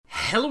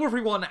Hello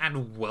everyone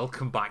and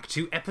welcome back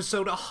to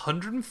episode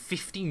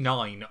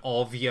 159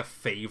 of your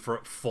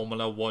favourite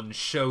Formula 1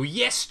 show.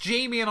 Yes,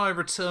 Jamie and I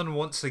return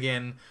once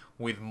again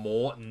with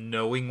more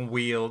Knowing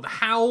Wheel.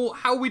 How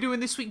are we doing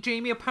this week,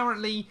 Jamie?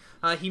 Apparently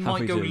he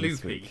might go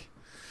loopy.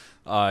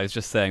 I was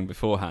just saying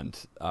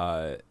beforehand,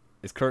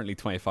 it's currently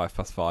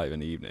 5:25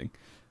 in the evening.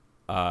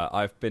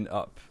 I've been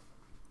up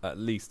at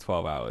least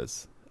 12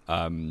 hours.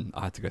 I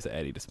had to go to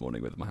Eddie this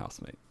morning with my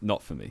housemate.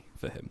 Not for me,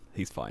 for him.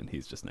 He's fine.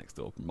 He's just next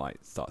door.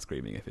 Might start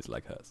screaming if his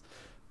leg hurts.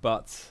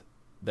 But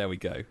there we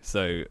go.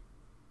 So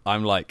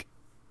I'm like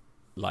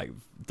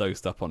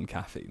dosed up on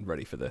caffeine,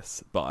 ready for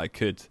this. But I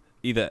could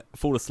either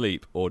fall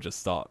asleep or just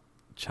start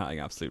chatting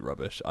absolute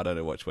rubbish. I don't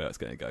know which way it's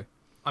going to go.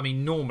 I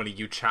mean, normally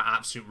you chat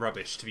absolute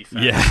rubbish, to be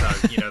fair. Yeah.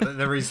 So,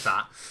 there is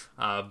that.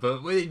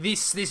 But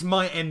this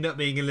might end up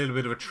being a little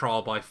bit of a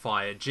trial by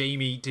fire.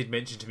 Jamie did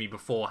mention to me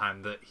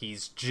beforehand that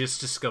he's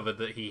just discovered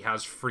that he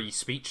has free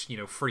speech,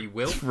 free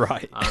will.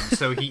 Right.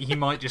 So he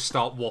might just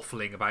start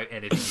waffling about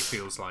anything he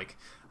feels like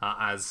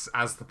as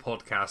the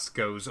podcast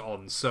goes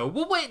on. So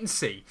we'll wait and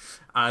see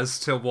as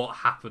to what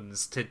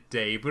happens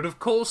today. But of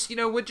course,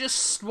 we're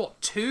just,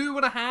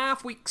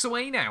 2.5 weeks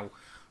away now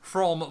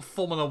from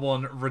Formula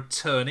 1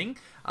 returning.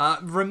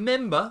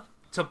 Remember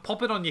to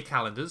pop it on your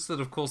calendars that,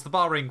 of course, the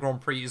Bahrain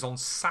Grand Prix is on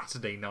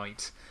Saturday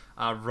night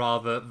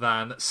rather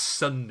than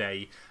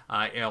Sunday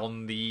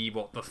on the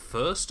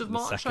 1st of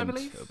March, I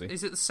believe?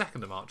 Is it the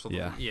 2nd of March?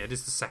 Yeah. Yeah, it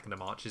is the 2nd of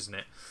March, isn't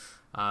it?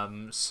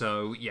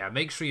 So, yeah,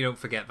 make sure you don't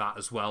forget that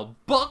as well.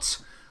 But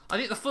I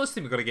think the first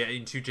thing we've got to get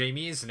into,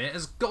 Jamie, isn't it,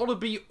 has got to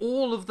be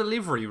all of the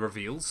livery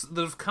reveals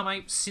that have come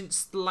out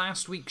since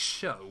last week's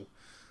show.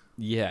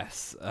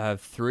 Yes,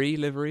 3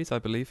 liveries, I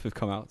believe, have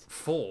come out.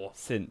 4.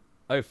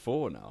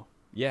 4 now.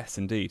 Yes,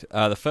 indeed.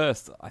 The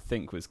first, I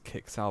think, was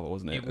Kick Sauber,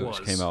 wasn't it? It was.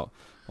 Which came out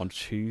on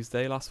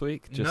Tuesday last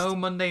week. No,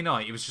 Monday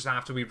night. It was just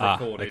after we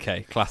recorded.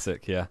 Okay,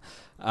 classic, yeah.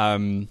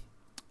 I'm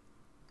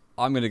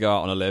going to go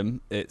out on a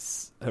limb.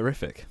 It's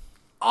horrific.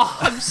 Oh,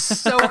 I'm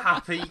so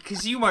happy,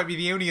 because you might be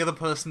the only other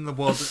person in the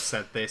world that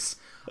said this.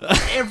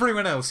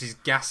 Everyone else is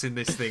gassing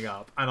this thing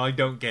up, and I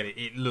don't get it.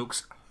 It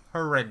looks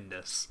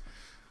horrendous.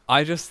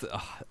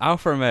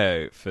 Alfa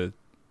Romeo,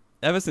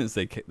 ever since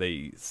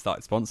they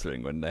started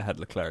sponsoring when they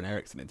had Leclerc and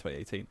Ericsson in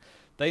 2018,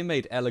 they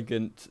made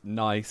elegant,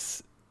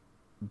 nice,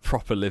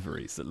 proper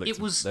liveries that looked. It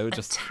was they were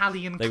just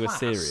Italian they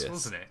class, were serious,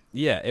 wasn't it?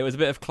 Yeah, it was a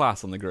bit of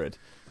class on the grid,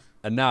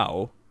 and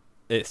now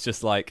it's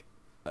just like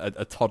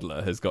a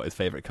toddler has got his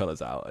favourite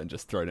colours out and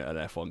just thrown it at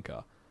an F1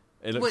 car.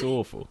 It looks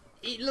awful.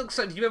 It looks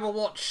like, do you ever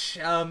watch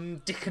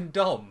Dick and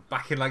Dom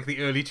back in the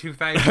early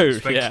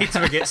 2000s when kids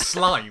would get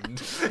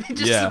slimed? It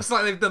just looks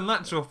like they've done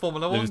that to a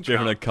Formula 1 car. They've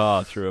driven a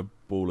car through a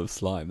ball of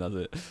slime, that's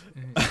it.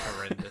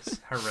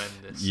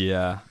 Horrendous.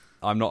 Yeah,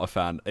 I'm not a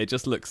fan. It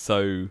just looks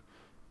so...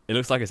 It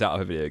looks like it's out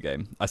of a video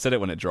game. I said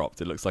it when it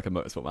dropped. It looks like a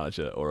Motorsport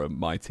Manager or a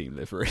My Team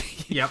livery.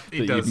 Yep, it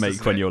that does, you'd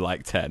make when you're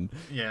 10.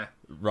 Yeah.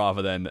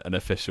 Rather than an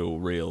official,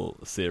 real,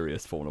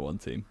 serious Formula 1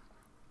 team.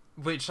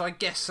 Which I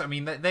guess,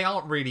 they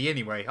aren't really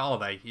anyway, are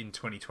they, in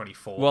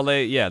 2024? Well,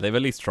 they've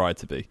at least tried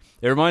to be.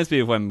 It reminds me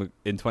of when,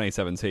 in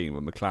 2017,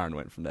 when McLaren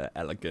went from their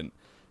elegant,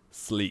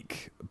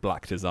 sleek,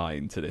 black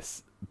design to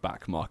this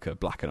backmarker,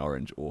 black and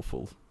orange,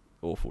 awful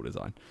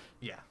design.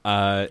 Yeah.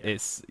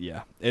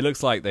 It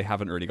looks like they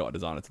haven't really got a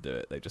designer to do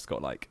it. They've just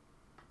got, I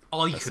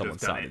could have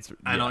done it,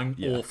 and I'm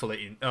awful at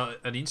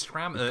an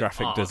Instagram.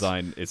 Graphic art.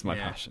 Design is my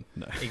passion.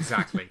 No.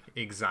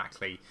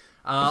 Exactly.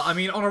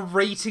 On a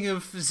rating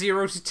of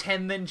 0 to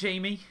 10 then,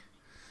 Jamie?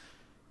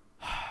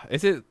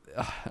 Is it...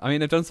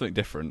 they've done something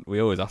different. We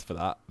always ask for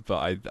that,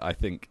 but I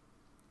think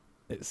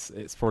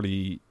it's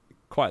probably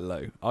quite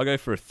low. I'll go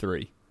for a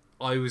 3.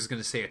 I was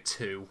going to say a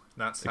 2.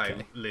 That's how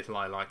little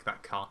I like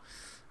that car.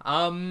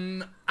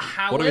 However,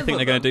 what do we think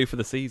they're going to do for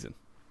the season?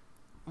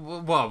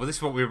 Well, this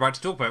is what we were about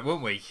to talk about,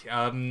 weren't we?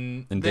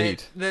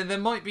 Indeed. There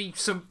might be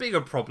some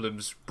bigger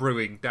problems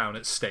brewing down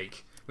at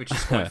Stake, which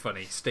is quite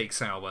funny. Stake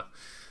Sauber.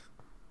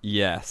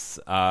 Yes.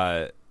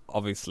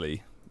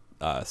 Obviously,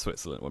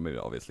 Switzerland. Well, maybe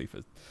not obviously,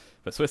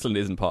 but Switzerland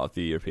isn't part of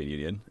the European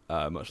Union,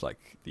 much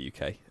like the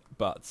UK.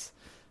 But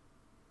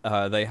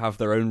they have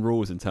their own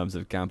rules in terms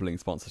of gambling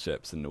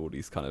sponsorships and all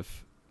these kind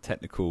of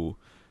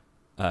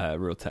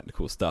real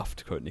technical stuff,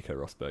 to quote Nico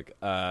Rosberg.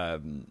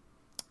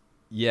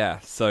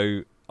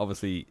 So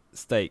obviously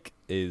Stake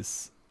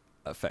is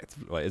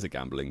effectively is a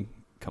gambling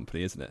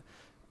company, isn't it?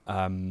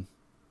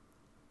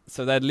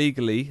 So they're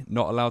legally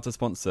not allowed to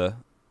sponsor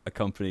a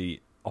company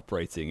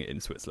operating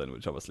in Switzerland,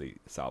 which obviously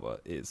Sauber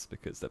is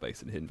because they're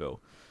based in Hinwil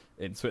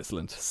in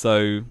Switzerland.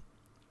 So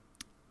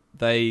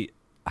they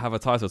have a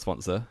title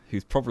sponsor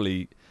who's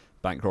probably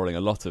bankrolling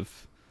a lot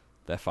of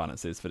their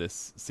finances for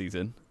this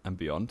season and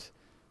beyond.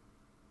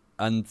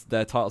 And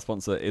their title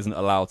sponsor isn't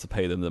allowed to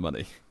pay them the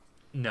money.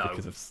 No.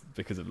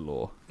 Because of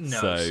law.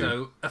 No,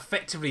 so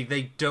effectively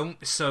they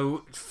don't...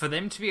 So for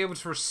them to be able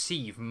to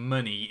receive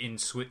money in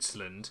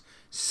Switzerland,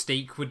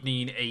 Stake would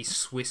need a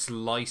Swiss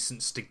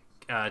license to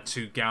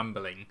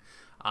gambling,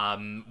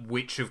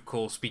 which of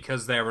course,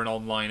 because they're an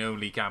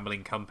online-only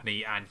gambling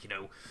company and,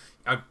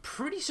 I'm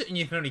pretty certain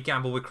you can only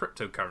gamble with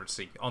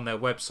cryptocurrency on their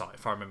website,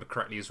 if I remember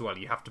correctly as well.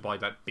 You have to buy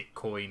that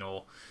Bitcoin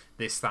or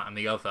this, that, and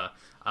the other.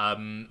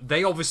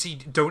 They obviously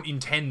don't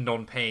intend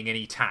on paying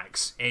any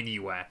tax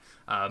anywhere.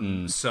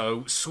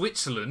 So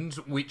Switzerland,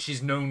 which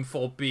is known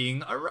for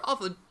being a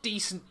rather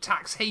decent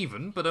tax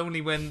haven, but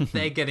only when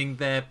they're getting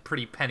their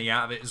pretty penny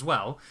out of it as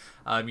well.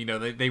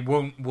 They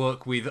won't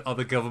work with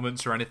other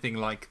governments or anything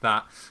like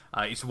that.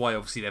 It's why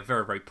obviously they're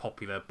very, very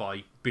popular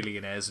by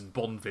billionaires and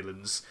Bond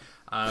villains.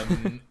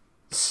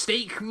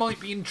 Stake might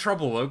be in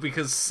trouble, though,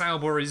 because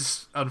Sauber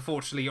is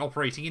unfortunately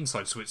operating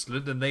inside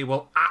Switzerland, and they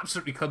will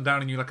absolutely come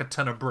down on you like a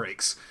ton of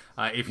bricks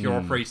if you're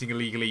operating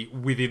illegally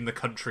within the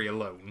country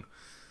alone.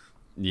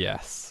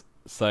 Yes.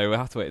 So we'll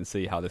have to wait and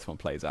see how this one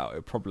plays out.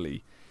 It'll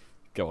probably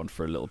go on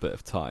for a little bit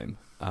of time.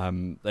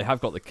 They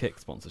have got the Kick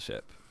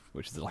sponsorship,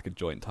 which is like a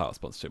joint title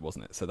sponsorship,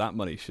 wasn't it? So that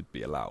money should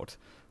be allowed.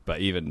 But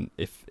even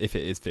if it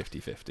is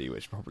 50-50,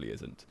 which probably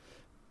isn't,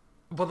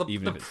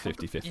 even if it's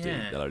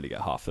 50-50, they'll only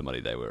get half the money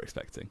they were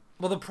expecting.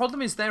 Well, the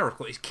problem is there, of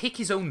course, Kick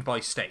is owned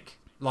by Stake.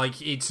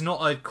 Like, it's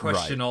not a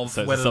question of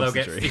so whether they'll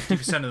get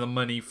 50% of the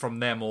money from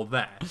them or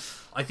there.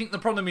 I think the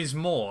problem is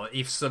more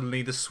if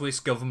suddenly the Swiss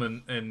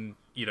government and,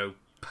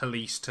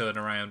 police turn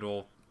around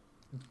or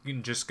you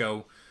can just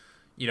go...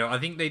 I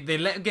think they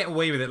let them get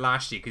away with it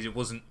last year because it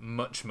wasn't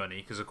much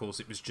money, because, of course,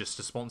 it was just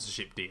a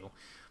sponsorship deal.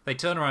 They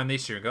turn around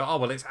this year and go, oh,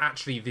 well, it's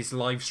actually this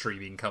live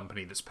streaming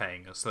company that's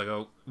paying us. They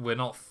go, we're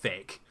not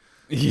thick.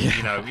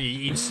 Yeah.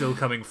 It's still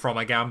coming from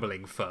a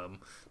gambling firm.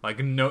 Like,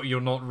 no,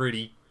 you're not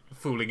really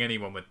fooling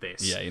anyone with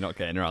this. Yeah, you're not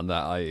getting around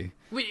that, are you?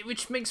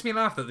 Which makes me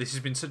laugh that this has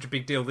been such a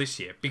big deal this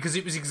year, because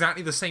it was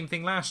exactly the same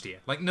thing last year.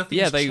 Like,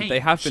 nothing's changed. They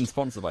have been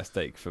sponsored by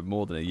Stake for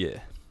more than a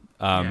year.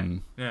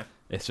 Yeah.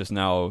 It's just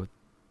now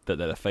that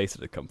they're the face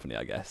of the company,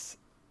 I guess.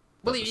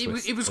 Well,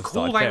 it was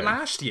called out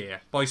last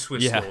year by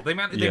Swiss law. They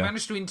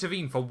managed to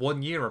intervene for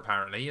 1 year,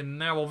 apparently, and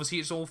now, obviously,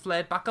 it's all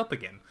flared back up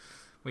again,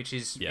 which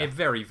is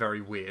very, very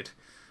weird.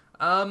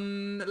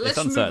 It's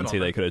uncertainty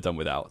they could have done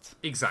without.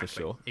 Exactly, for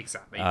sure.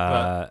 Exactly.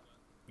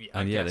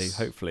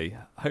 They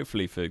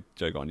hopefully for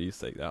Joe Garnier's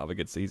sake, they'll have a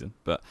good season.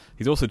 But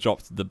he's also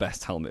dropped the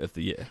best helmet of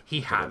the year.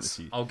 He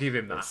has. I'll give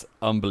him that. It's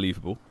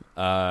unbelievable.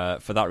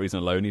 For that reason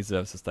alone, he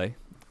deserves to stay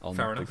on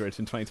the grid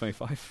in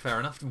 2025.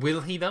 Fair enough.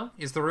 Will he, though,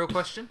 is the real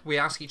question. We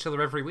ask each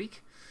other every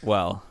week.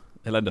 Well,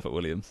 he'll end up at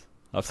Williams.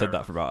 I've said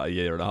that for about a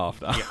year and a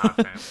half now. You have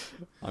now.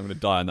 I'm going to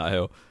die on that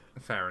hill.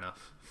 Fair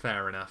enough.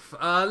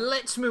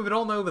 Let's move it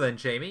on over then,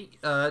 Jamie,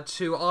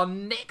 to our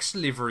next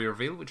livery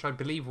reveal, which I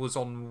believe was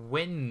on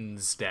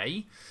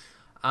Wednesday.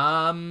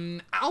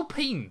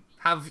 Alpine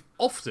have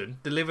often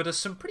delivered us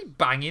some pretty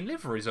banging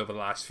liveries over the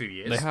last few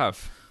years. They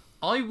have.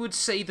 I would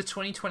say the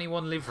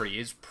 2021 livery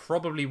is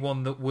probably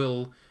one that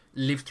will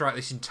live throughout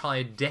this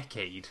entire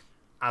decade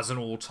as an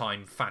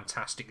all-time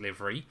fantastic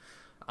livery.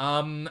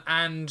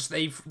 And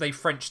they've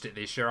Frenched it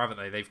this year, haven't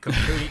they? They've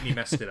completely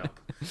messed it up.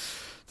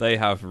 They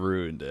have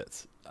ruined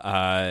it.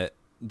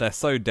 They're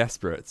so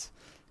desperate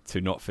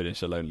to not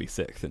finish a lonely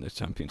sixth in the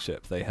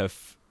championship. They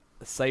have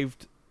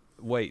saved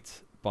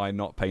weight by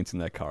not painting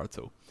their car at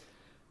all.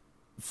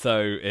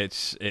 So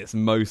it's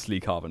mostly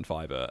carbon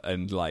fibre,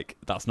 and like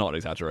that's not an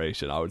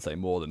exaggeration. I would say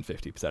more than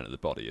 50% of the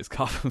body is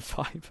carbon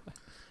fibre.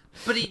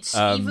 But it's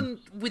even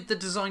with the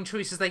design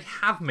choices they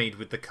have made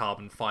with the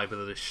carbon fibre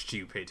that are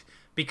stupid,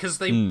 because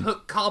they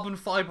put carbon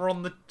fibre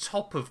on the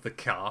top of the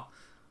car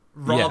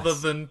rather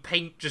than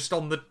paint just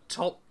on the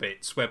top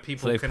bits where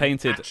people can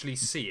actually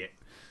see it.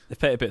 They've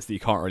painted bits that you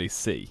can't really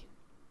see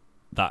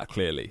that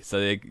clearly. So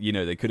they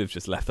could have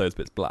just left those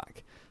bits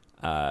black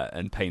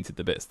and painted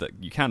the bits that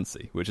you can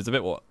see, which is a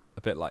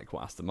bit like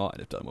what Aston Martin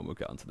have done when we'll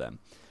get onto them.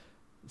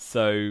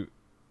 So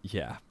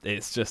yeah,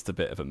 it's just a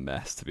bit of a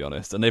mess, to be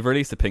honest. And they've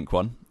released a pink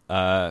one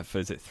for,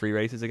 is it 3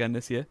 races again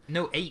this year?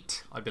 No,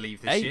 8, I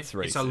believe, this 8 year.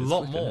 Races. It's a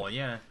lot more,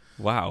 yeah.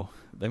 Wow,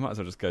 they might as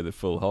well just go the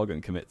full hog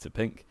and commit to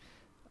pink.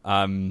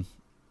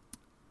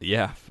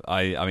 Yeah,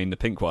 I mean the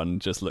pink one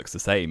just looks the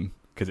same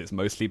because it's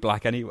mostly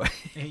black anyway.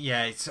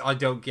 Yeah, I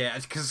don't get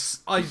it, because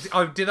I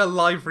did a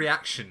live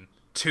reaction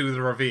to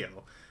the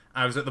reveal.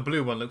 I was like, the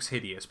blue one looks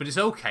hideous, but it's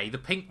okay. The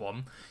pink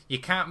one, you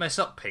can't mess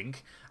up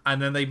pink, and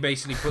then they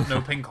basically put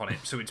no pink on it,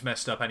 so it's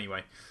messed up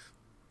anyway.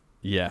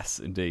 Yes,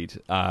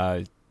 indeed.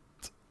 I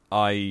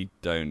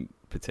don't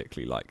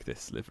particularly like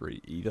this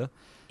livery either.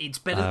 It's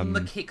better than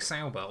the Kick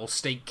Sauber, or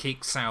Steak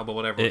Kick Sauber,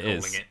 whatever we're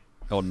calling it.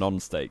 Or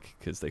non-steak,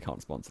 because they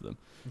can't sponsor them.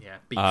 Yeah,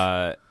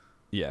 beef.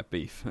 Yeah,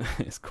 beef.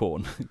 It's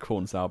corn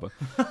Sauber.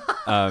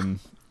 That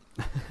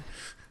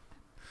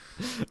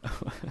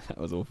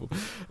was awful.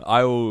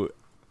 I'll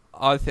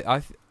give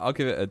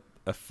it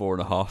a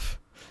 4.5.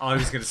 I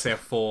was going to say a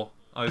 4.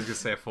 I don't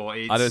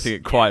think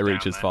it quite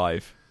reaches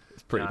 5.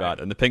 It's pretty bad.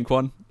 And the pink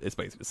one, it's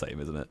basically the same,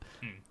 isn't it?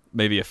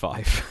 Maybe a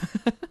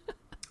 5.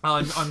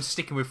 I'm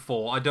sticking with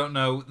 4. I don't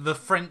know. The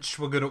French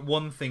were good at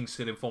one thing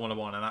still in Formula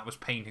 1, and that was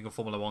painting a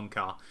Formula 1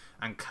 car.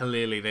 And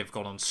clearly they've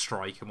gone on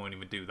strike and won't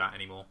even do that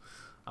anymore,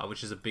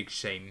 which is a big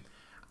shame.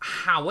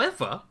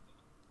 However,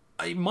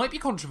 it might be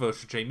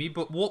controversial, Jamie,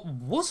 but what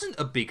wasn't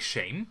a big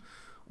shame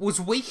was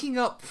waking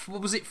up,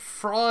 what was it,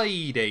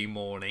 Friday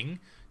morning,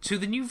 to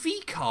the new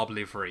V-Carb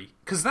livery.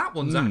 Because that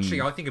one's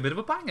actually, I think, a bit of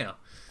a banger.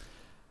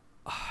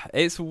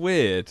 It's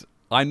weird.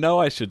 I know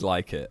I should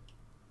like it.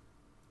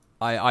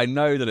 I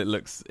know that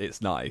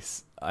it's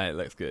nice. It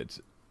looks good.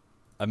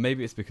 And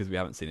maybe it's because we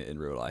haven't seen it in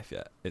real life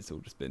yet. It's all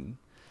just been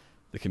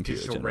the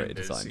computer-generated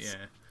designs.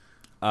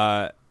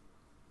 Yeah.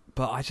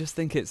 But I just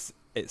think it's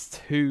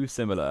too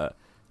similar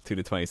to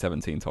the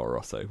 2017 Toro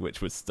Rosso,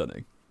 which was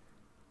stunning.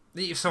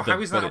 So how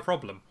is that a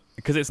problem?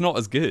 Because it's not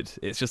as good.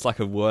 It's just like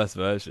a worse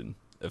version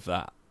of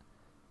that.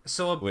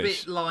 So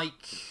bit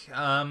like,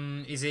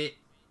 is it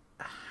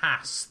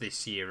Haas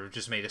this year have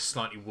just made a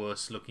slightly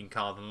worse looking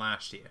car than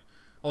last year?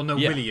 Oh no,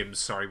 Williams,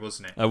 sorry,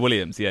 wasn't it?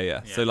 Williams,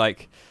 yeah. So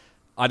like,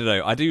 I don't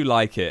know. I do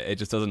like it. It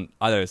just doesn't.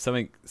 I don't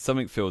know.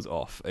 Something feels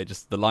off.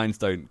 The lines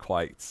don't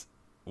quite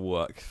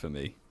work for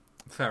me.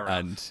 Fair enough.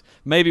 And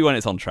maybe when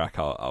it's on track,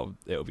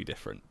 it'll be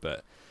different.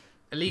 But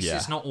at least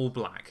it's not all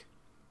black.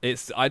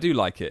 I do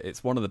like it.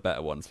 It's one of the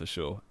better ones for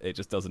sure. It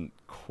just doesn't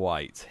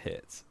quite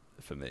hit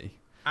for me.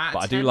 But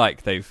I do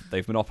like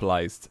they've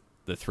monopolized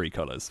the 3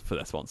 colours for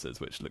their sponsors,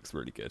 which looks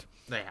really good.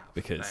 They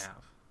have.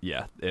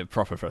 Yeah, it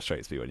proper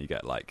frustrates me when you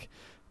get like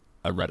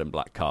a red and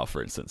black car,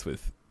 for instance,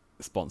 with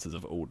sponsors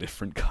of all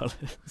different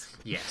colours.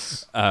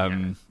 Yes.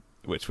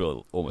 Which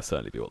will almost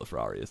certainly be what the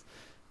Ferrari is.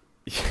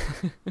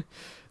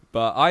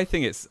 But I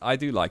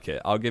do like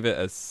it. I'll give it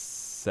a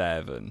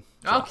 7.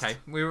 Okay,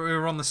 we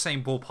were on the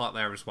same ballpark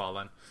there as well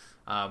then.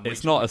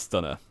 It's not a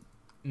stunner.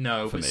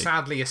 No, but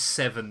sadly a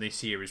 7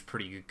 this year is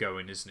pretty good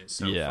going, isn't it,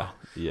 so far?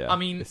 Yeah. I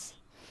mean,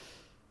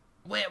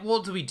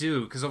 what do we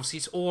do? Because obviously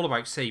it's all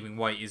about saving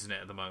weight, isn't it,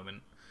 at the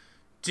moment?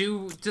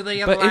 Do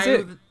they allow... But is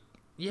it?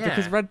 Yeah.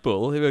 Because Red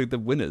Bull, who are the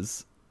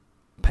winners,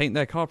 paint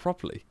their car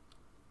properly.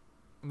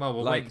 Well,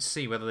 we'll wait and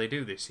see whether they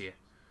do this year.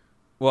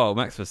 Well,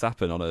 Max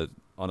Verstappen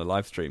on a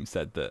live stream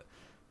said that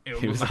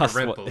he was like a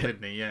Red Bull,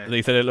 didn't he? Yeah.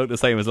 He said it looked the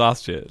same as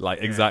last year,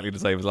 exactly the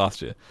same as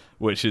last year,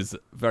 which is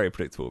very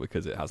predictable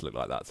because it has looked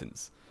like that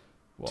since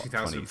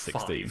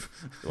 2016.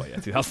 Well, yeah,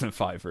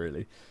 2005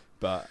 really.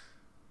 But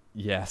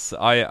yes,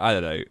 I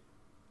don't know.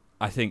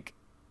 I think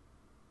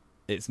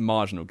it's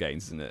marginal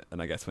gains, isn't it?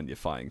 And I guess when you're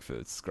fighting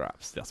for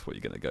scraps, that's what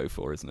you're going to go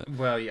for, isn't it?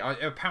 Well, yeah,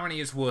 apparently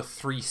it's worth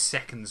 3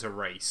 seconds a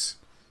race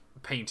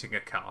painting a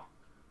car.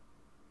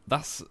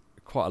 That's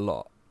quite a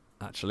lot,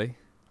 actually.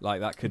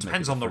 Like that could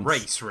depends on the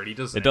race, really,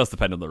 doesn't it? It does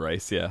depend on the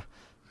race, yeah.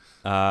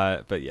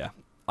 But yeah,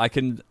 I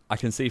can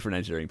see from an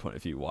engineering point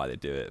of view why they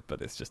do it,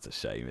 but it's just a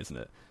shame, isn't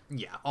it?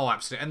 Yeah,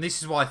 absolutely. And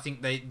this is why I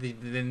think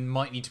there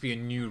might need to be a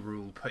new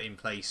rule put in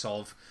place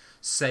of,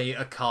 say,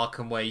 a car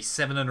can weigh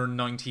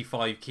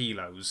 795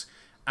 kilos,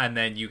 and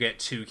then you get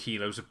 2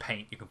 kilos of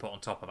paint you can put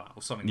on top of that,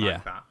 or something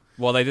like that.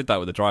 Well, they did that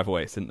with the driver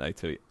weights, didn't they,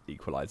 to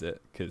equalise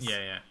it? Because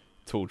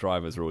tall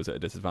drivers are always at a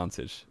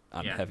disadvantage,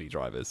 and heavy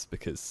drivers,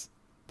 because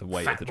the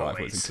weight of the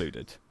driver was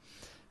included.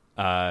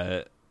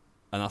 And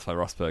that's why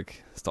Rosberg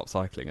stopped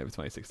cycling over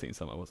 2016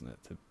 summer, wasn't it?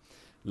 To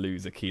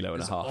lose 1.5 kilos.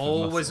 There's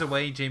always a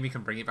way Jamie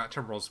can bring it back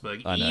to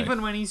Rosberg.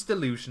 Even when he's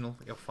delusional,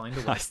 he'll find a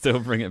way. I still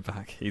bring it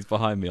back. He's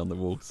behind me on the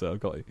wall, so I've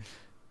got you.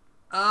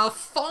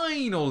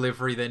 Final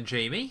livery then,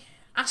 Jamie.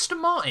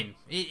 Aston Martin.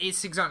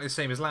 It's exactly the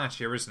same as last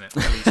year, isn't it?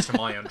 At least to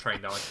my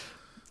untrained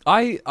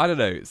eye. I don't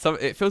know.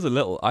 It feels a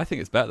little... I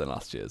think it's better than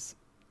last year's.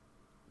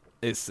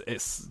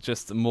 It's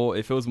just more...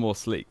 It feels more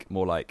sleek,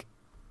 more like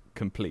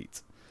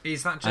complete.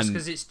 Is that just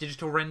because it's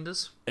digital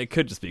renders? It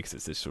could just be because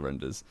it's digital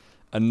renders.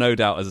 And no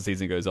doubt as the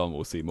season goes on,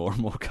 we'll see more and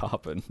more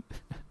carbon.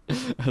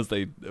 As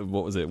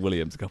what was it,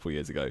 Williams a couple of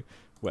years ago,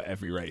 where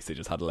every race they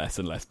just had less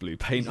and less blue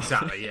paint.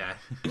 Exactly, yeah.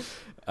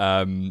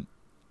 I don't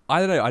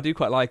know, I do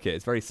quite like it.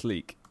 It's very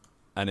sleek.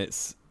 And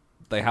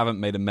they haven't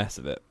made a mess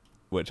of it,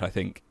 which I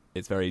think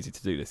it's very easy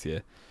to do this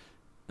year.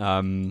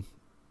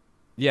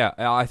 Yeah,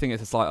 I think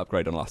it's a slight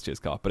upgrade on last year's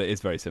car, but it is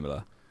very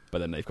similar. But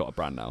then they've got a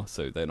brand now,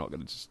 so they're not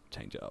going to just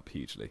change it up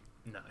hugely.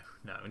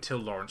 No, until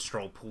Lawrence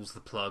Stroll pulls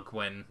the plug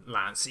when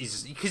Lance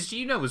is... Because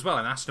you know as well,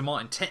 in Aston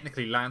Martin,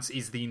 technically Lance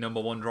is the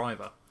number 1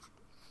 driver.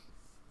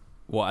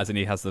 What, as in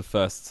he has the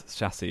first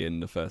chassis in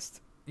the first,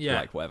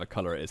 like, whatever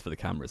colour it is for the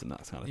cameras and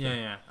that kind of thing?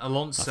 Yeah.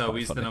 Alonso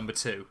is the number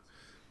 2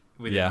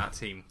 within that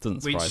team. Doesn't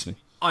surprise me.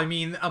 I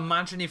mean,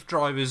 imagine if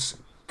drivers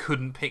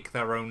couldn't pick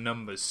their own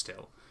numbers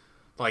still.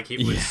 Like,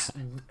 it was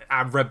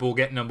Red Bull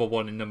get number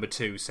 1 and number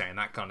 2, saying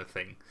that kind of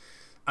thing.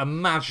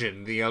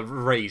 Imagine the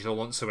rate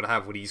Alonso would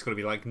have when he's going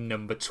to be like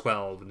number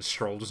 12 and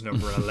Stroll's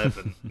number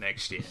 11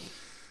 next year.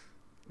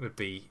 Would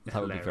be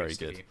hilarious. Would be very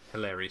good.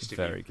 Hilarious to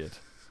Very good.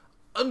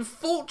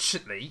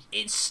 Unfortunately,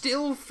 it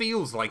still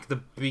feels like the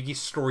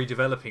biggest story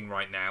developing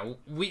right now.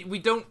 We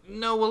don't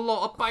know a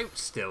lot about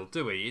still,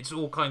 do we? It's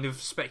all kind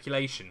of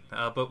speculation.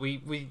 But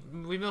we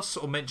must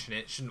sort of mention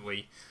it, shouldn't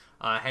we?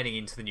 Heading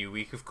into the new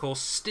week, of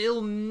course.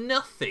 Still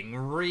nothing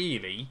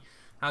really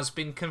has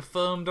been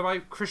confirmed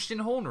about Christian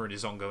Horner and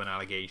his ongoing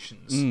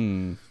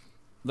allegations.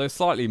 Though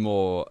slightly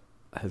more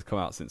has come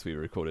out since we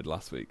recorded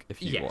last week.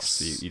 If you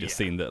watched, you just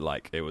seen that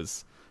like it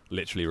was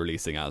literally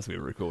releasing as we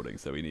were recording,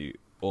 so we knew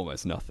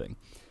almost nothing.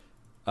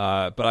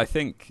 But I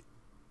think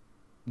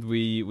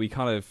we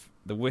kind of,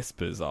 the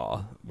whispers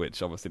are,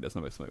 which obviously there's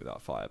no smoke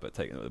without fire, but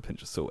taking it with a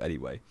pinch of salt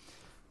anyway,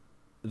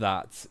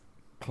 that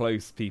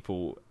close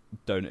people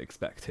don't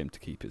expect him to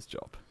keep his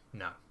job.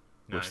 No.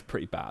 Which is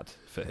pretty bad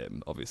for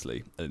him,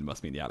 obviously, and it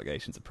must mean the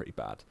allegations are pretty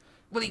bad.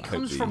 Well, it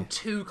comes from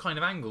two kind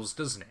of angles,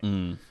 doesn't it?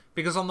 Mm.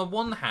 Because on the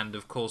one hand,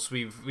 of course,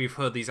 we've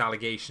heard these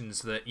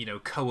allegations that,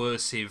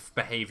 coercive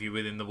behaviour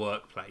within the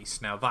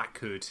workplace. Now, that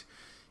could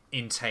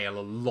entail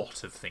a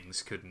lot of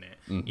things, couldn't it?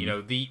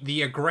 Mm-hmm.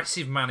 The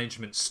aggressive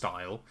management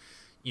style,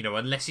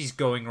 unless he's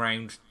going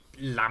around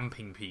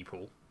lamping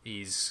people,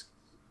 is,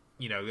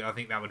 I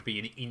think that would be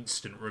an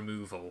instant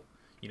removal.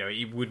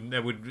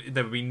 There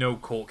would be no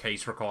court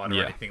case required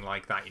or anything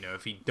like that.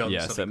 If he'd done something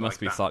like that. So it must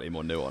be slightly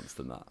more nuanced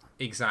than that.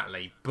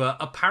 Exactly. But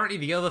apparently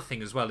the other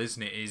thing as well,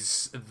 isn't it,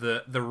 is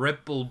the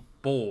Red Bull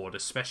board,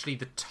 especially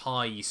the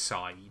Thai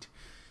side,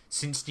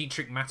 since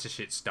Dietrich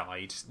Mateschitz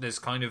died, there's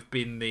kind of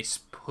been this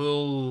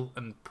pull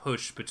and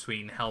push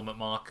between Helmut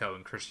Marko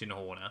and Christian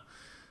Horner.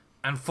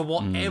 And for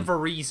whatever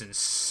reason,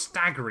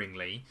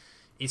 staggeringly,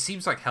 it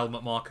seems like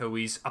Helmut Marko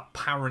is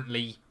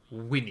apparently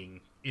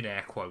winning, in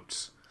air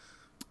quotes.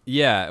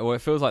 Yeah, well,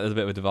 it feels like there's a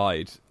bit of a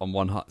divide. On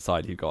one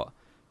side, you've got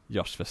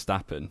Jos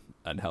Verstappen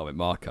and Helmut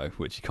Marko,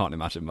 which you can't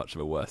imagine much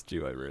of a worse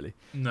duo, really.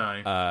 No.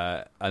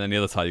 And then the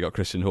other side, you've got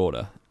Christian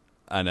Horner,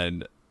 and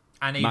then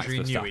Max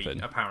Adrian Verstappen,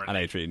 Newey, apparently. and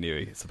Adrian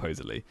Newey,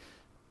 supposedly.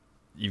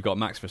 You've got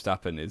Max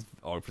Verstappen is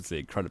obviously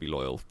incredibly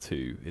loyal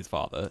to his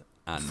father,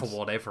 and for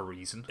whatever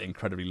reason,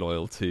 incredibly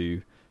loyal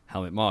to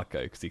Helmut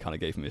Marko because he kind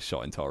of gave him his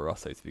shot in Toro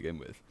Rosso to begin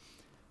with.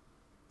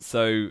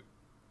 So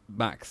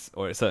Max,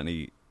 or it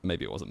certainly,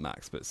 maybe it wasn't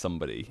Max, but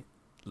somebody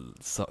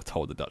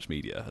told the Dutch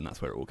media, and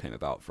that's where it all came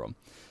about from.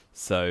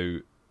 So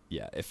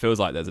yeah, it feels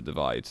like there's a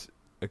divide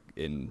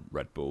in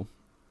Red Bull.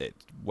 It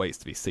waits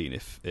to be seen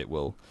if it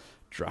will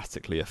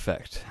drastically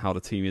affect how the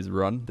team is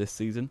run this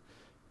season,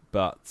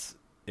 but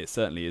it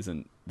certainly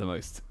isn't the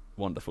most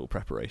wonderful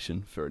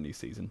preparation for a new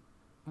season.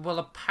 Well,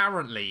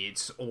 apparently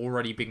it's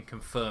already been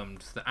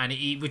confirmed, and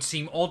it would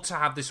seem odd to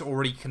have this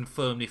already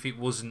confirmed if it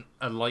wasn't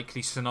a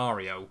likely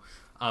scenario,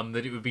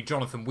 that it would be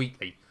Jonathan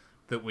Wheatley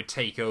that would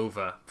take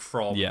over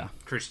from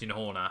Christian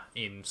Horner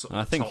in sort of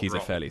I think top he's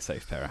role. A fairly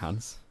safe pair of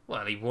hands.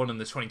 Well, he won in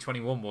the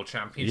 2021 World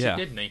Championship,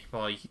 didn't he?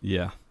 By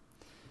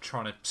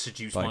trying to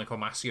seduce Michael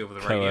Massey over the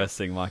radio.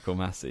 Coercing Michael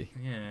Massey.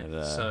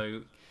 Yeah,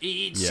 so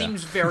it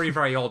seems very,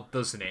 very odd,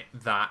 doesn't it,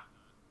 that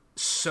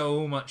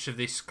so much of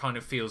this kind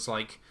of feels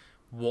like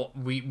what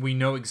we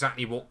know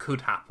exactly what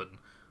could happen.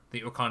 That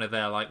you're kind of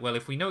there like, well,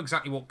 if we know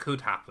exactly what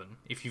could happen,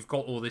 if you've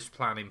got all this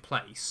plan in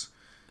place,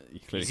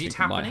 is it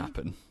happening? Might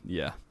happen.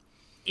 Yeah.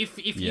 If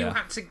you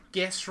had to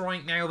guess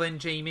right now then,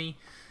 Jamie,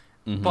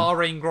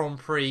 Bahrain Grand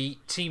Prix,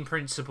 team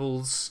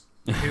principals,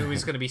 who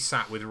is going to be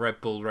sat with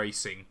Red Bull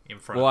Racing in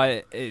front of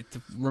them? It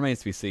remains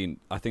to be seen.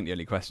 I think the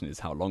only question is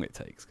how long it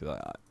takes, because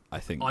I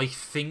think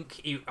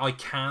I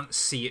can't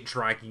see it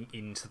dragging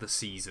into the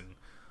season.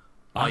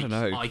 I don't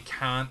know. I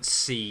can't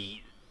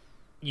see,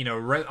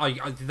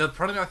 the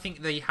problem I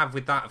think they have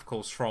with that, of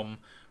course, from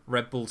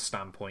Red Bull's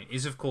standpoint,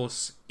 is, of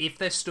course, if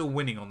they're still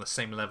winning on the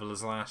same level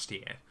as last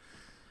year,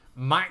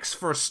 Max,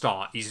 for a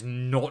start, is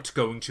not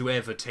going to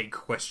ever take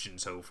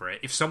questions over it.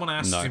 If someone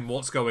asks him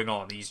what's going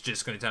on, he's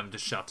just going to tell them to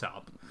shut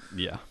up.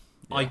 Yeah.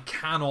 I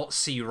cannot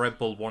see Red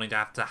Bull wanting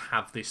to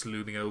have this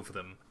looming over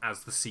them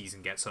as the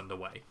season gets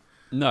underway.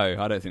 No,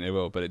 I don't think they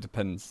will, but it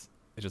depends.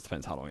 It just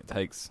depends how long it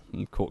takes.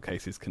 And court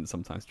cases can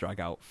sometimes drag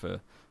out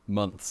for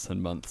months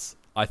and months.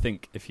 I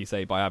think if you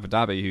say by Abu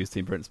Dhabi, who's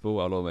team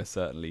principal, I'll almost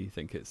certainly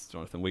think it's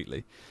Jonathan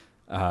Wheatley.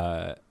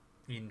 But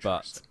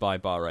by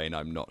Bahrain,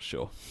 I'm not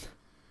sure.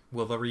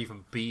 Will there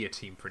even be a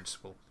team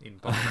principal in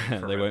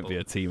Bahrain? They won't be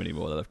a team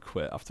anymore. They'll have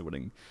quit after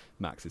winning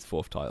Max's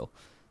 4th title.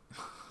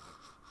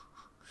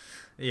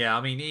 Yeah,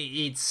 I mean,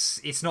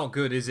 it's not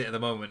good, is it, at the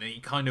moment?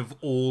 It kind of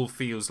all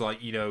feels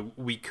like,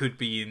 we could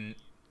be in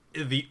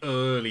the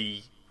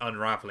early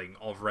unravelling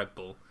of Red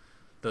Bull,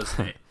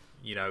 doesn't it?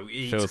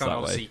 It's feels kind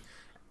of that obviously,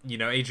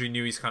 way. Adrian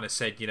Newey's kind of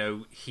said,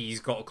 he's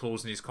got a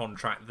clause in his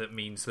contract that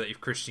means that if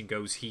Christian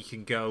goes, he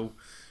can go.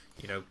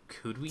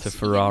 Could we to see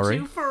Ferrari?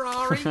 him to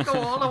Ferrari? Go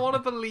on, I want to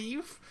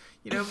believe.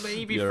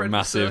 Maybe You're Fred a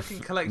massive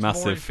can collect more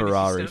Infinity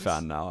Ferrari Stones.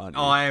 fan now, aren't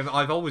you? Oh,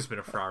 I've always been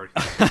a Ferrari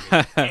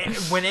fan.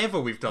 Whenever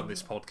we've done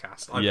this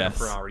podcast, I've been a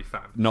Ferrari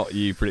fan. Not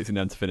you predicting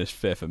them to finish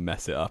 5th and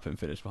mess it up and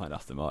finish behind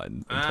Aston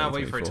Martin.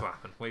 Wait for it to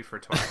happen.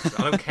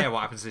 I don't care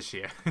what happens this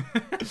year.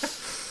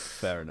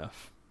 Fair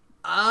enough.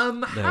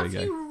 Have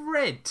you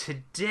read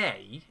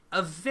today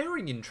a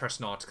very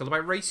interesting article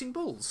about Racing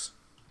Bulls?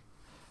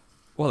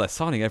 Well, they're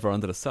signing everyone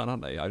under the sun,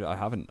 aren't they? I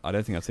haven't. I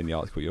don't think I've seen the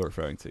article you're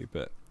referring to,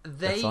 but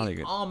they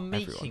are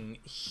making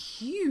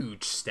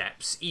huge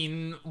steps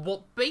in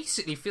what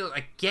basically feels,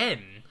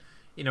 again,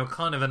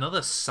 kind of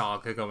another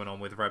saga going on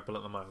with Red Bull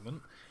at the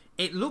moment.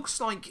 It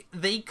looks like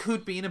they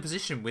could be in a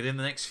position within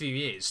the next few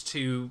years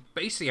to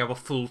basically have a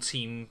full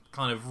team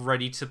kind of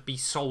ready to be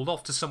sold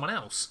off to someone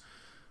else.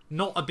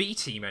 Not a B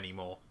team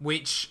anymore,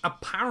 which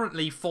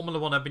apparently Formula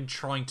One have been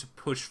trying to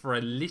push for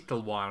a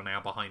little while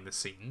now behind the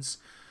scenes.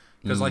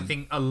 Because I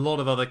think a lot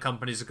of other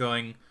companies are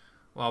going,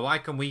 well, why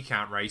can we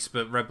can't race,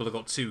 but Red Bull have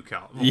got 2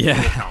 cars, well,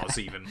 4 cars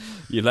even.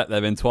 You let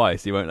them in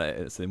twice, you won't let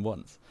us in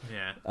once.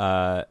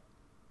 Yeah.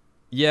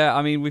 Yeah,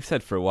 I mean, we've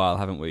said for a while,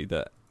 haven't we,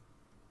 that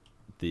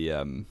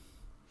the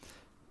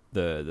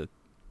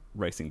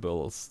Racing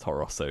Bulls Toro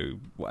Rosso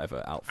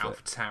whatever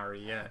outfit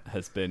AlphaTauri, yeah,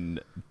 has been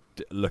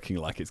looking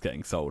like it's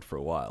getting sold for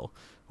a while.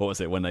 What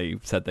was it when they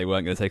said they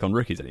weren't going to take on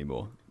rookies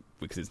anymore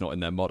because it's not in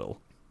their model?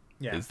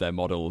 Yeah. Is their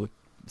model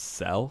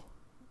sell?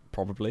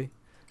 Probably.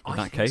 In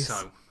that case,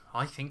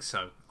 I think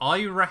so.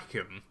 I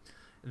reckon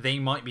they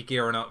might be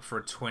gearing up for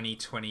a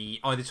 2020,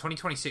 either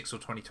 2026 or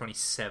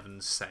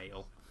 2027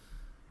 sale.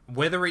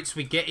 Whether it's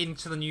we get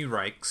into the new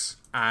regs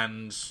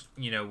and,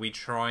 you know, we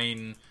try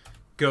and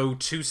go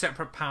 2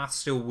 separate paths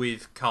still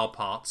with car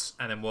parts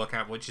and then work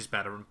out which is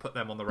better and put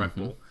them on the Red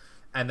Bull.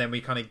 And then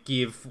we kind of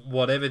give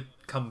whatever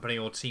company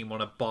or team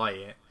want to buy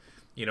it,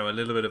 you know, a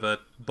little bit of a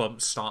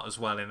bump start as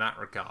well in that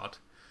regard.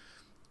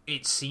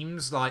 It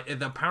seems like,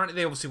 apparently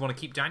they obviously want to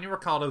keep Daniel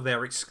Ricciardo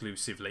there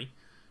exclusively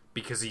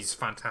because he's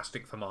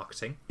fantastic for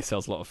marketing. He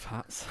sells a lot of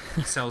hats.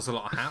 He sells a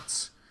lot of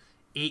hats.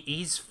 It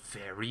is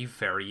very,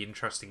 very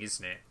interesting,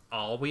 isn't it?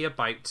 Are we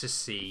about to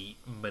see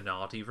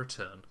Minardi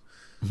return?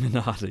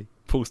 Minardi.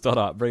 Paul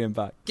Stoddart, bring him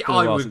back. Yeah,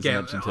 I would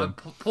get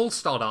Paul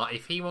Stoddart.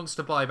 If he wants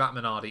to buy back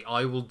Minardi,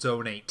 I will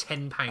donate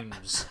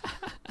 £10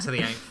 to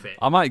the outfit.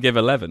 I might give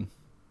 11.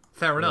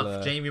 Fair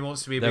enough. Jamie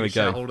wants to be a bigger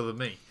shareholder than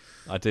me.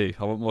 I do.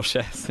 I want more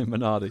shares in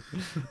Minardi.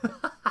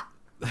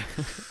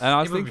 And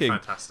I was thinking,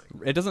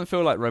 it doesn't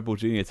feel like Red Bull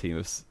Junior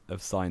team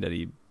have signed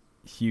any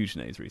huge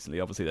names recently.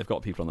 Obviously, they've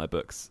got people on their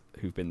books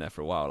who've been there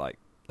for a while, like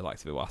the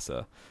likes of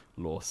Iwasa,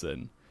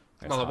 Lawson.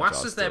 Well,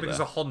 Iwasa's there because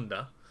of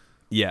Honda.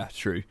 Yeah,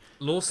 true.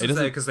 Lawson's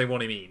there because they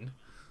want him in.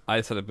 I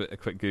just had a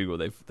quick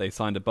Google. They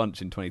signed a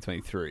bunch in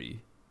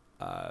 2023,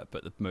 but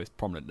the most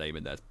prominent name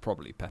in there is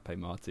probably Pepe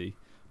Marti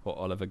or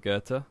Oliver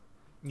Goethe.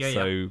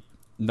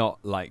 Not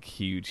like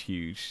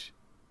huge.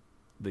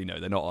 You know,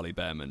 they're not Ollie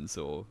Behrmans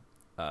or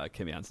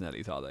Kimi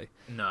Antonelli's, are they?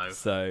 No.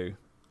 So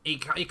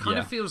it kind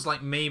of feels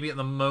like maybe at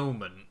the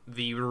moment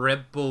the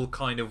Red Bull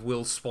kind of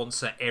will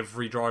sponsor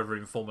every driver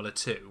in Formula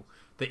 2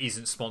 that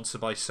isn't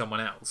sponsored by someone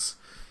else.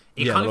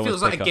 It kind of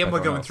feels like, again,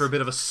 we're going through a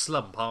bit of a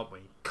slump, aren't we?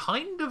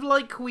 Kind of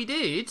like we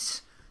did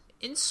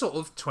in sort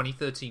of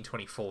 2013,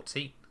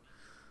 2014.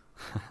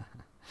 Are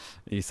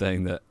you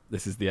saying that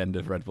this is the end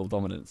of Red Bull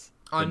dominance?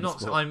 I'm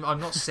not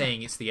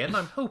saying it's the end.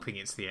 I'm hoping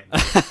it's the end.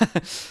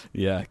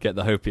 Yeah, get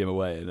the hopium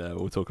away, and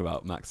we'll talk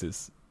about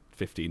Max's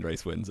 15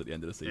 race wins at the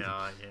end of the season.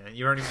 Yeah.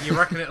 You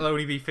reckon it'll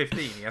only be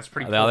 15? That's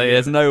pretty cool.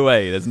 There's no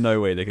way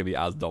they can be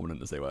as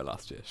dominant as they were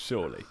last year.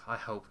 Surely. I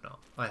hope not.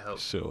 I hope.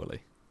 Surely.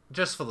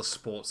 Just for the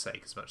sport's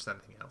sake as much as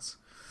anything else.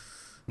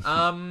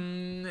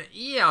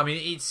 Yeah, I mean,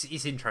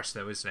 it's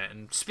interesting though, isn't it?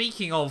 And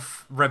speaking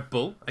of Red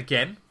Bull,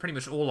 again, pretty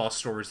much all our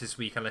stories this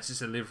week, unless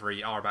it's a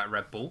livery, are about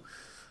Red Bull.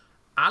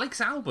 Alex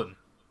Albon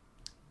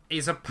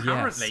is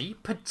apparently,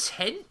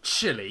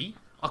 potentially,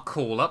 a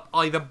call-up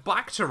either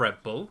back to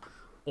Red Bull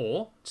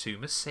or to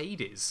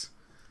Mercedes.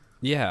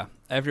 Yeah,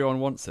 everyone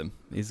wants him.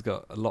 He's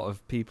got a lot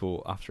of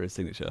people after his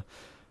signature,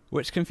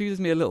 which confuses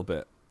me a little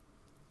bit,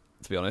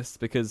 to be honest,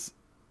 because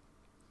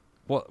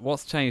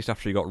what's changed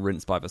after he got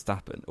rinsed by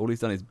Verstappen? All he's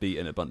done is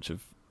beaten a bunch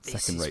of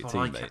second-rate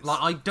teammates.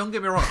 I don't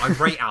get me wrong, I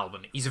rate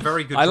Albon. He's a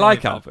very good driver. I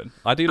like Albon.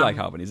 I do like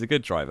Albon. He's a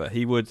good driver.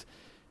 He would,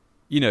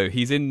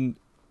 he's in...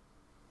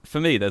 For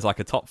me, there's like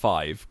a top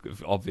 5.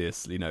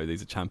 Obviously,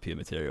 these are champion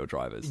material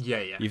drivers.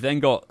 Yeah. You've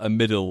then got a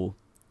middle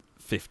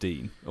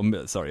 15, a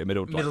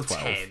middle 12.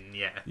 10,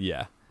 yeah.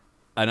 Yeah.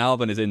 And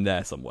Albon is in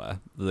there somewhere,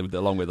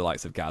 along with the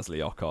likes of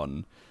Gasly,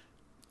 Ocon,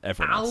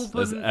 everyone else.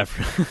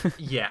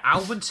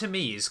 Albon to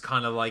me is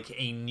kind of like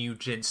a new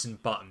Jenson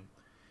Button.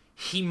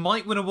 He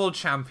might win a world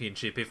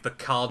championship if the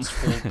cards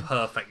fall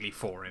perfectly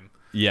for him.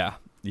 Yeah.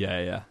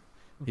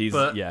 He's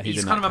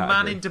kind of a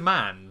man in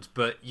demand,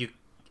 but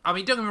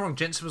don't get me wrong,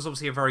 Jenson was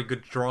obviously a very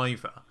good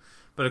driver,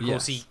 but of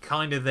course he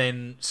kind of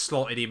then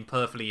slotted in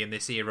perfectly in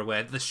this era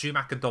where the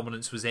Schumacher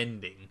dominance was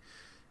ending,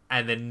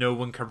 and then no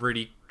one could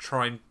really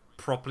try and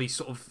properly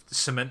sort of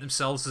cement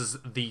themselves as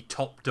the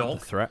top dog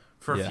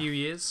for a few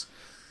years.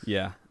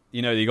 Yeah.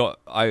 You got...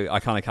 I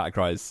kind of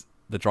categorise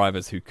the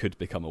drivers who could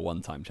become a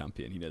one-time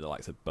champion, the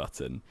likes of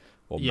Button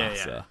or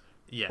Massa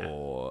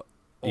or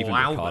even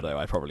Ricciardo,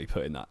 I'd probably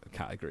put in that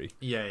category.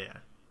 Yeah,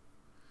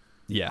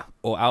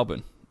 or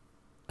Albon.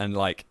 And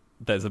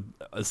there's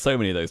so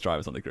many of those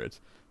drivers on the grid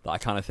that I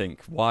kind of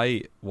think,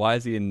 why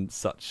is he in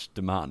such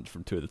demand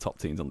from 2 of the top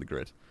teams on the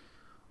grid?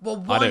 Well,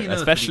 why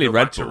especially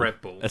Red Bull, Red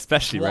Bull,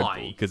 especially Red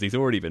Bull, because he's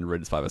already been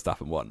rinsed by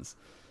Verstappen once.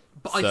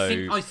 But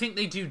I think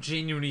they do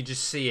genuinely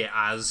just see it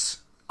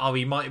as,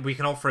 we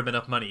can offer him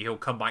enough money, he'll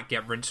come back,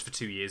 get rinsed for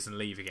 2 years, and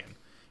leave again.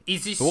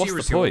 Is this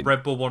seriously what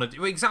Red Bull want to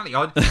do? Well, exactly.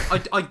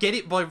 I get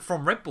it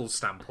from Red Bull's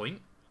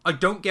standpoint. I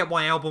don't get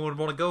why Albon would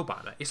want to go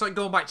back there. It's like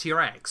going back to your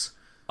ex.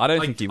 I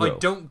don't think he will. I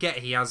don't get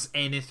he has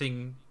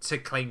anything to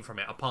claim from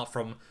it apart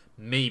from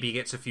maybe he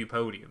gets a few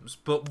podiums.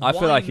 But I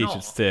feel like he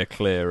should steer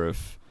clear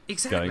of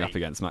Exactly. going up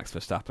against Max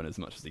Verstappen as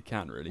much as he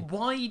can, really.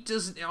 Why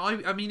doesn't...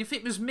 I mean, if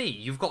it was me,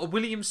 you've got a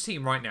Williams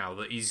team right now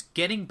that is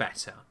getting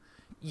better.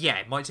 Yeah,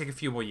 it might take a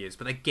few more years,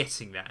 but they're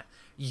getting there.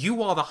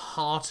 You are the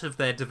heart of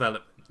their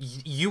development.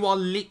 You are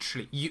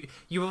literally...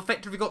 You've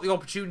effectively got the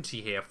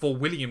opportunity here for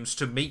Williams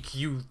to make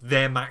you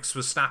their Max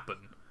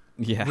Verstappen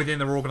within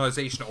their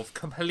organisation, of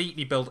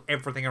completely build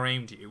everything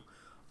around you.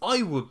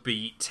 I would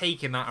be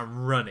taking that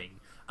and running.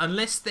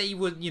 Unless they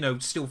were,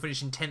 still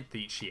finishing 10th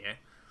each year,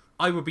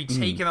 I would be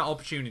taking that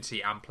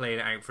opportunity and playing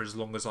it out for as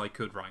long as I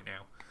could right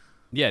now.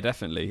 Yeah,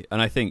 definitely. And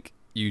I think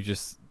you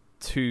just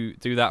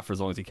do that for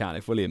as long as you can.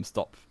 If Williams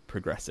stop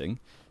progressing,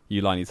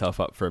 you line yourself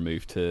up for a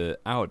move to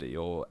Audi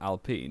or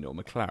Alpine or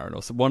McLaren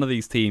or one of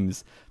these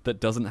teams that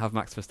doesn't have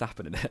Max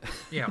Verstappen in it.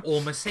 Yeah,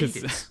 or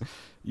Mercedes.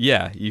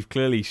 Yeah, you've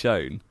clearly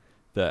shown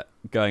that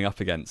going up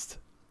against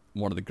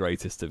one of the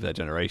greatest of their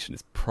generation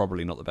is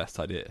probably not the best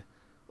idea.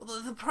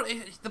 Well,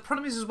 the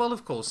problem is as well,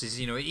 of course, is,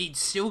 it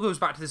still goes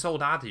back to this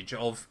old adage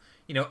of,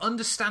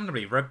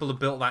 understandably, Red Bull have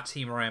built that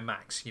team around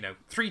Max.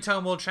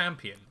 3-time world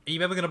champion. Are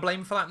you ever going to blame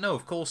him for that? No,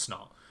 of course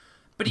not.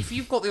 But if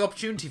you've got the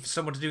opportunity for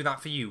someone to do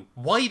that for you,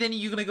 why then are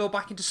you going to go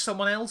back into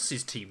someone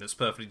else's team that's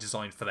perfectly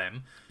designed for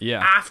them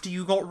after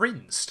you got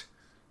rinsed?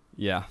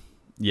 Yeah.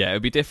 Yeah, it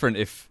would be different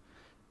if,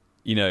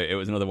 it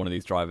was another one of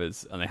these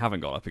drivers and they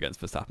haven't gone up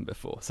against Verstappen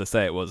before. So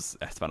say it was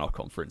Esteban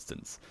Ocon, for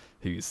instance,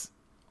 who's...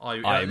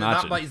 I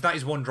imagine that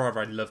is one driver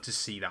I'd love to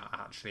see that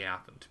actually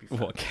happen, to be fair.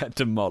 What, get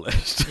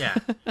demolished? Yeah.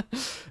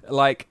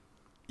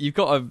 You've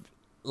got to...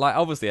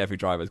 obviously every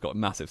driver's got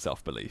massive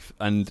self-belief.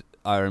 And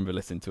I remember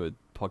listening to a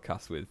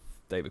podcast with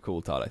David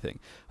Coulthard, I think.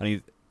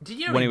 And did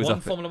you know he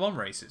won Formula 1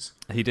 races?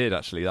 He did,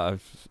 actually,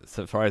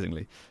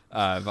 surprisingly.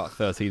 About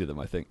 13 of them,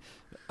 I think.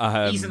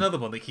 He's another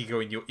one that could go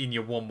in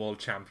your one world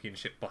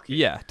championship bucket.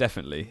 Yeah,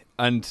 definitely.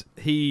 And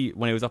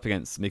when he was up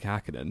against Mika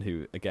Hakkinen,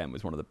 who, again,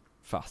 was one of the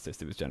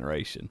fastest of his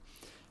generation,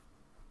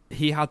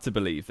 he had to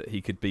believe that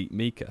he could beat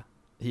Mika.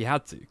 He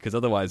had to, because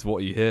otherwise, what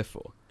are you here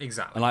for?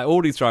 Exactly. And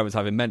all these drivers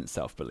have immense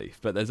self-belief,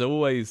 but there's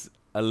always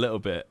a little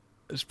bit,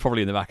 it's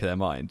probably in the back of their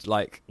mind,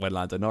 like when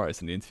Lando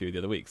Norris in the interview the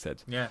other week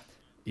said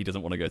he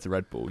doesn't want to go to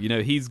Red Bull.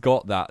 He's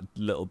got that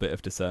little bit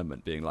of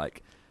discernment, being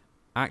like,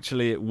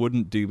 actually, it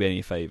wouldn't do me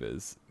any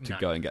favours to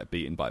go and get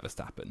beaten by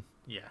Verstappen.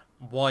 Yeah.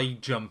 Why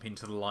jump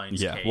into the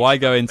lion's cage? Yeah, why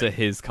go into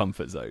his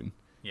comfort zone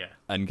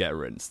and get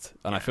rinsed?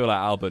 And I feel like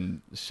Albon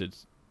should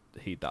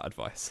heed that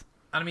advice.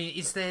 I mean,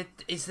 is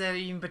there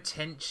even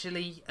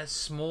potentially a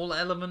small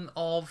element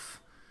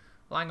of...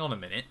 Hang on a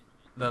minute.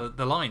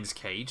 The lion's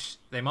cage,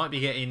 they might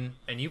be getting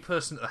a new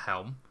person at the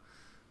helm.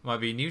 Might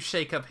be a new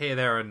shake-up here,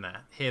 there, and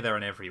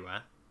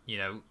everywhere.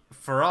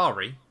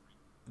 Ferrari,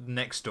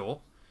 next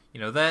door.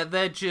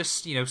 They're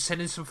just,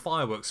 sending some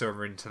fireworks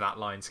over into that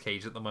lion's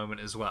cage at the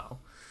moment as well.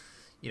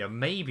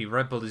 Maybe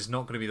Red Bull is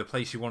not going to be the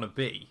place you want to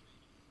be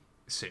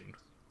soon.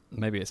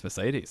 Maybe it's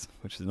Mercedes,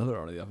 which is another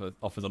one of the other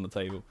offers on the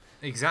table.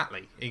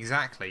 Exactly.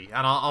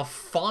 And our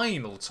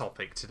final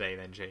topic today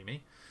then,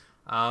 Jamie,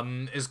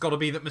 has got to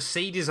be that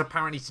Mercedes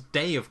apparently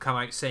today have come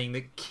out saying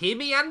that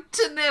Kimi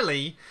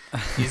Antonelli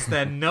is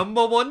their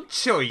number one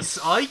choice.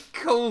 I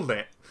called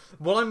it.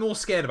 What I'm more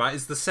scared about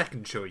is the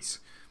second choice.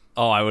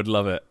 Oh, I would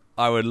love it.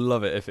 I would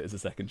love it if it's a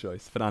second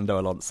choice. Fernando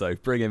Alonso.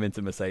 Bring him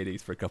into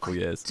Mercedes for a couple of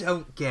years. I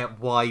don't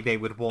get why they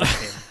would want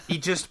him. He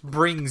just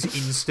brings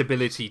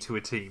instability to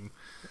a team.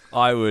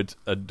 I would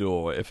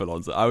adore if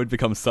Alonso... I would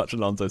become such an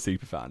Alonso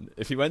superfan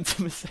if he went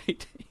to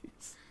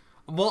Mercedes.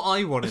 What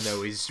I want to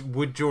know is,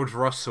 would George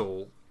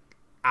Russell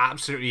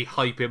absolutely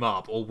hype him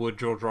up, or would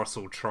George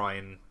Russell try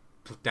and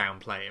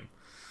downplay him?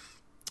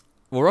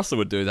 Well, Russell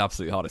would do his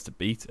absolute hardest to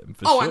beat him,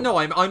 for sure. No,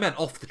 I meant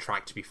off the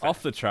track, to be fair.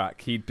 Off the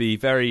track, he'd be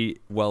very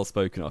well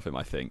spoken of him,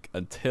 I think,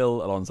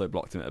 until Alonso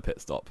blocked him at a pit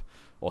stop,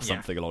 or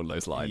something along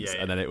those lines,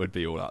 and then it would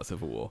be all out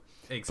civil war.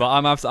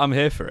 Exactly. But I'm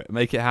here for it.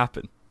 Make it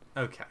happen.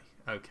 Okay.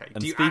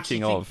 And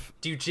speaking of...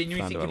 Do you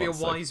genuinely think it'd be a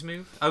wise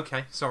move?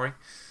 Okay, sorry.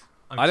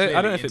 I don't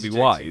know if it'd be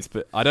wise,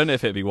 but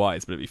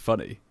it'd be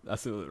funny.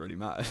 That's all that really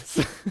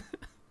matters.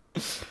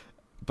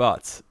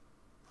 But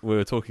we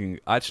were talking...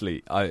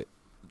 Actually,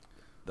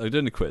 we're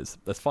doing the quiz.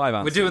 There's 5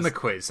 answers. We're doing the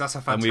quiz. That's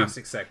a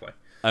fantastic segue.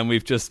 And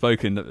we've just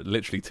spoken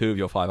literally 2 of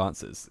your 5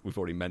 answers. We've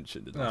already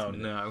mentioned in the last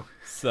minute. No.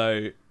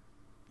 So,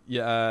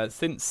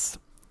 since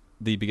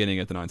the beginning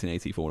of the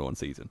 1980 Formula 1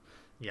 season,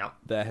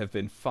 there have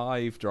been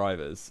 5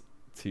 drivers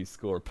to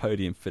score a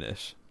podium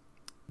finish.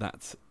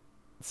 That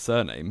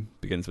surname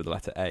begins with the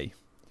letter A.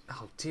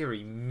 Oh,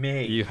 dearie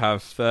me. You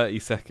have 30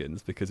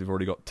 seconds because we've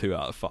already got 2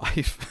 out of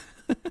 5.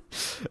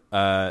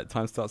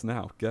 Time starts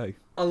now. Go.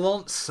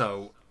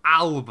 Alonso,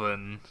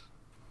 Albon.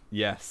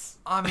 Yes.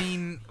 I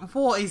mean,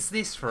 what is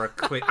this for a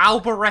quiz?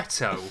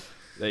 Alboreto.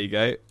 There you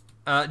go.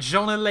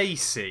 John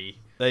Alesi.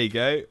 There you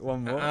go.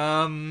 One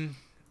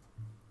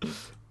more.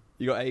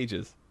 You got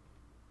ages.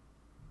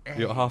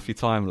 You got half your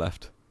time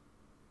left.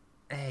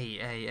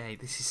 Hey,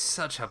 this is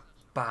such a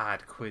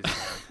bad quiz,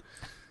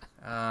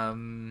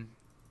 man.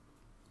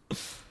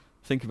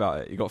 Think about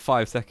it. You got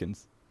 5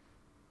 seconds.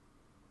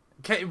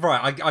 Okay,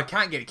 right, I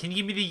can't get it. Can you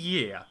give me the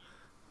year?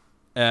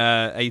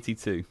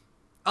 82.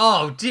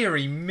 Oh,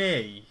 dearie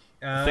me.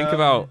 Think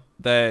about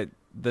the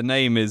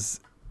name is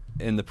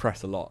in the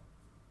press a lot.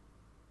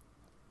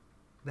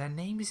 Their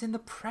name is in the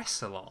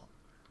press a lot.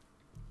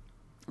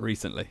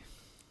 Recently.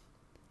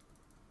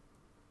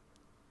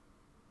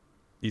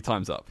 Your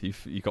time's up.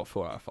 You got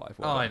 4 out of 5.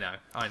 Well done.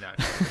 I know.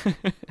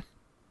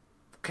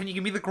 Can you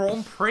give me the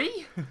Grand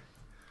Prix?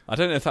 I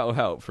don't know if that will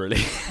help,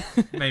 really.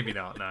 Maybe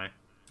not, no.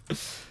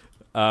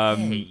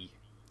 Hey.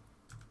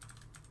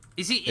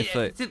 Is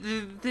it?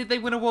 Did they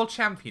win a world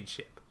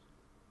championship?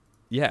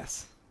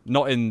 Yes.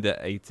 Not in the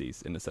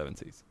 80s, in the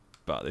 70s.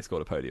 But they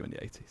scored a podium in the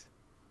 80s.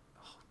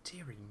 Oh,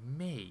 dearie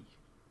me.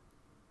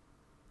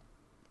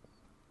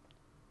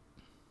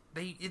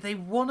 They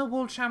won a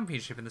world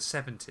championship in the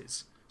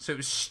 70s. So it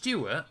was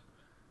Stewart,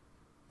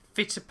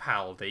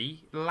 Fittipaldi,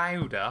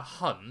 Lauda,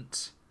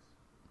 Hunt.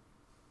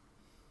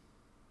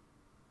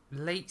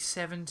 Late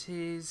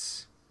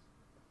 70s.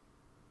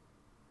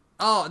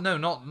 Oh, no,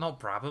 not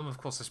Brabham. Of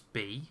course, that's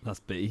B. That's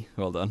B.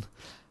 Well done.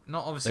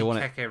 Not obviously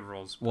Keke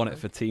Rosberg. Won it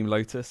for Team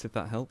Lotus, if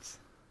that helps.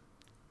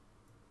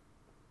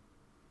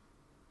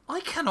 I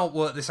cannot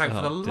work this out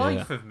for the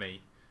life of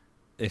me.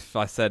 If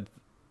I said,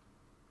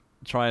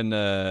 try and...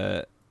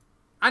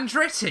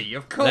 Andretti,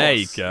 of course. There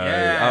you go.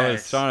 Yes. I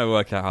was trying to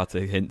work out how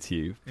to hint to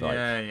you. Like,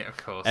 yeah, of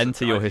course.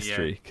 Enter your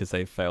history, because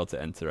they failed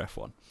to enter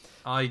F1.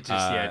 I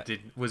just,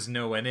 was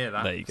nowhere near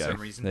that for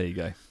some reason. There you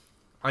go.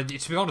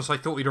 To be honest, I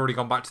thought he'd already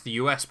gone back to the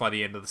US by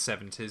the end of the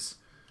 70s.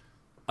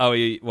 Oh,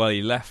 he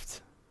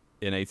left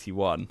in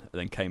 81 and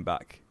then came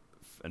back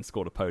and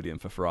scored a podium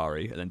for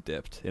Ferrari and then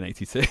dipped in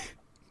 82.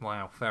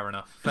 Wow, fair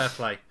enough. Fair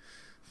play.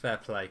 Fair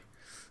play.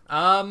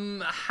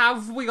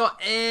 Have we got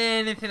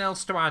anything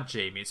else to add,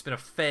 Jamie? It's been a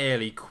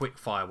fairly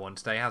quick-fire one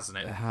today, hasn't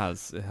it? It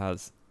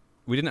has.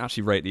 We didn't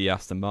actually rate the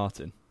Aston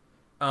Martin.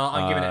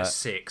 I'm giving it a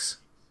 6.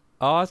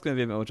 Oh, I was going to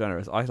be a bit more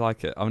generous. I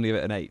like it. I'm going to give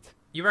it an 8.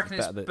 You reckon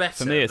it's better?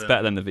 For me, it's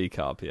better than the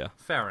V-Carb, yeah.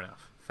 Fair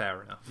enough.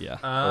 Yeah,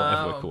 or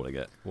whatever we're calling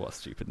it. What a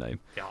stupid name.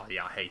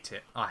 Yeah, I hate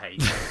it.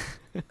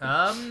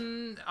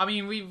 I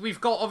mean,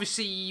 we've got,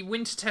 obviously,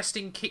 winter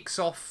testing kicks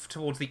off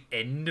towards the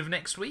end of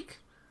next week.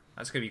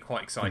 That's going to be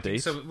quite exciting.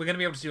 Indeed. So we're going to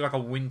be able to do like a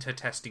winter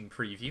testing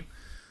preview,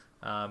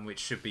 which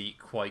should be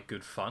quite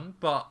good fun.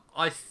 But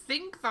I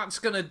think that's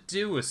going to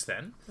do us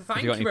then.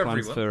 Thank you, everyone. Have you got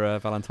any plans for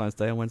Valentine's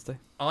Day on Wednesday?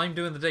 I'm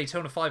doing the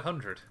Daytona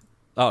 500.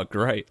 Oh,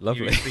 great.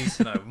 Lovely. You're pleased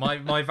to know.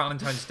 My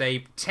Valentine's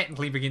Day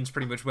technically begins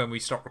pretty much when we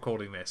stop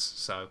recording this.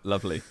 So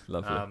Lovely.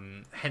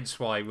 Hence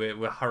why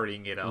we're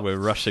hurrying it up. We're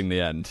rushing the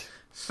end.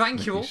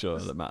 Thank you all. Making sure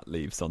that Matt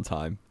leaves on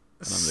time.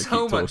 And I'm So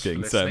going to much keep for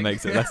talking, so it listening.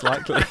 makes it less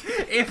likely.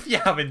 If you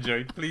have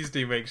enjoyed, please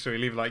do make sure you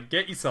leave a like,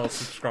 get yourself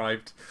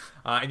subscribed.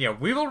 And yeah,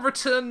 we will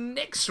return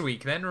next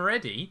week then,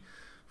 ready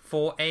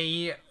for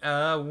a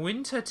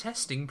winter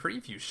testing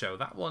preview show.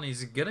 That one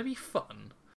is going to be fun.